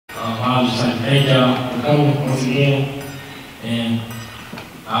I would just like to thank y'all for coming once again. And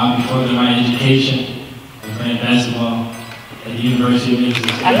I'll be furthering my education and playing basketball at the University of Memphis.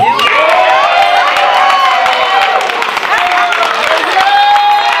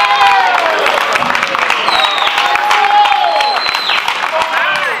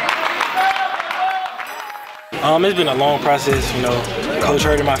 It's been a long process, you know. Coach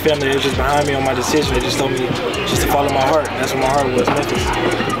Rd and my family, they were just behind me on my decision. They just told me just to follow my heart. That's what my heart was, Memphis.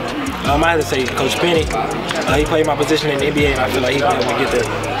 I had to say Coach Penny. He played my position in the NBA, and I feel like he can help me get there.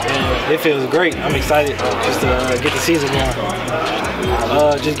 And it feels great. I'm excited just to get the season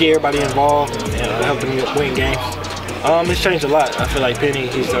going. Just get everybody involved and help them win games. It's changed a lot. I feel like Penny,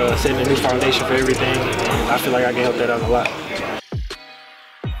 he's setting a new foundation for everything, and I feel like I can help that out a lot.